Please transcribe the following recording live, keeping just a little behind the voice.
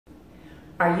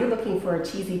Are you looking for a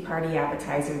cheesy party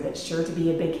appetizer that's sure to be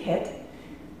a big hit?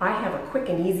 I have a quick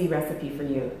and easy recipe for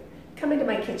you. Come into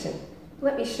my kitchen.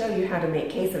 Let me show you how to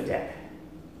make queso dip.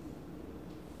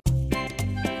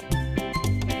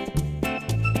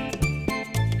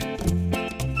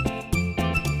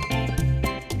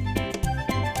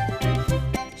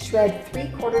 Shred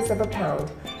 3/4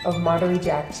 pound of Monterey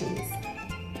Jack cheese.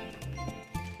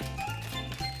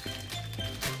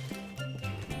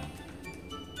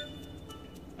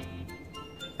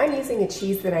 I'm using a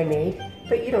cheese that I made,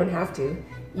 but you don't have to.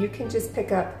 You can just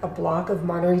pick up a block of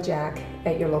Monterey Jack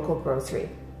at your local grocery.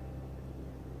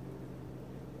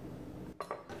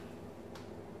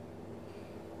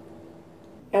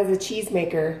 As a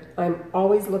cheesemaker, I'm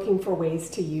always looking for ways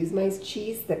to use my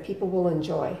cheese that people will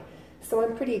enjoy, so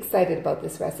I'm pretty excited about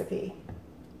this recipe.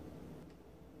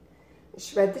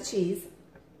 Shred the cheese.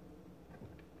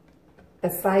 A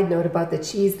side note about the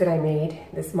cheese that I made,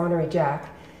 this Monterey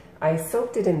Jack, I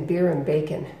soaked it in beer and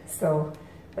bacon, so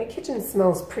my kitchen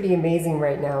smells pretty amazing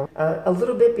right now. A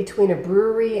little bit between a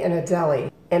brewery and a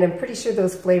deli, and I'm pretty sure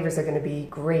those flavors are going to be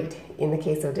great in the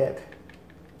queso dip.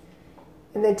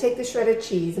 And then take the shredded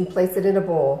cheese and place it in a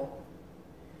bowl.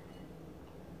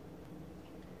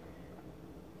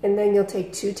 And then you'll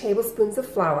take 2 tablespoons of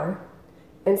flour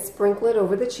and sprinkle it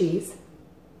over the cheese.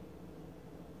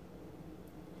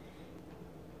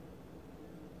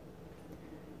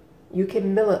 You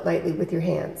can mill it lightly with your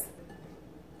hands.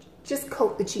 Just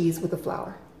coat the cheese with the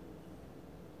flour.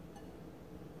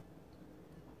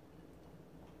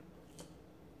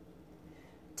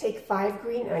 Take 5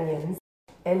 green onions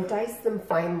and dice them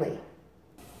finely.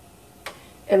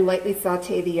 And lightly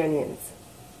saute the onions.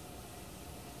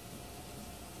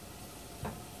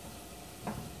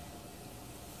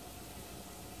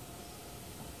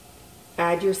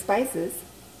 Add your spices.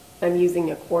 I'm using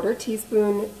a 1/4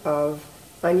 teaspoon of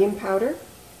onion powder,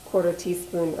 1/4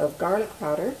 teaspoon of garlic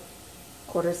powder,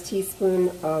 1/4 teaspoon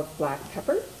of black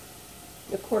pepper,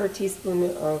 a 1/4 teaspoon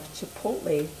of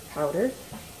chipotle powder,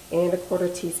 and a 1/4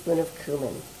 teaspoon of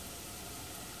cumin.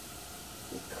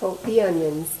 Coat the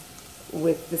onions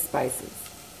with the spices.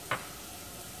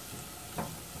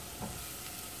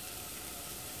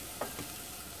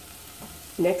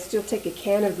 Next, you'll take a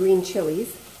can of green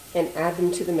chilies and add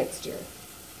them to the mixture.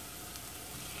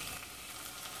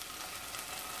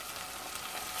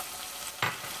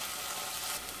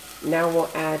 Now we'll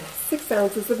add 6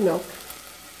 ounces of milk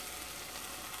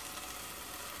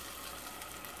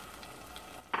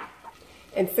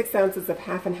and 6 ounces of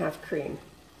half and half cream.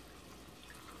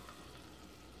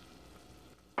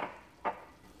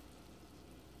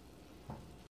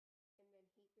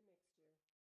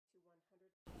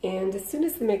 And as soon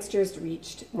as the mixture has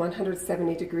reached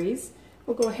 170 degrees,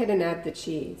 we'll go ahead and add the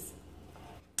cheese.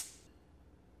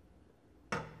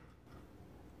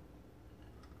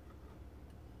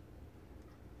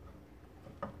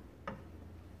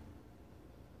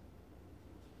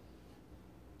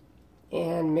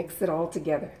 And mix it all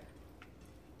together.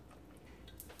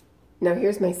 Now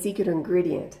here's my secret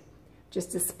ingredient.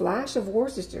 Just a splash of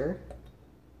Worcestershire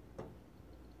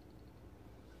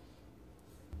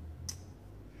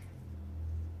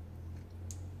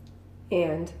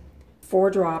and 4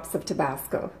 drops of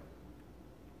Tabasco.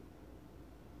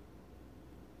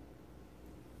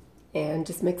 And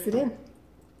just mix it in.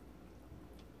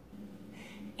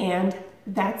 And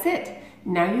that's it.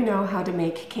 Now you know how to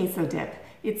make queso dip.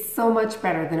 It's so much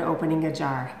better than opening a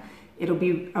jar. It'll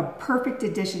be a perfect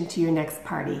addition to your next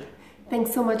party.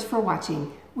 Thanks so much for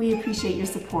watching. We appreciate your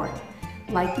support.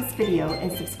 Like this video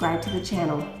and subscribe to the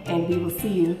channel, and we will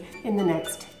see you in the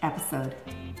next episode.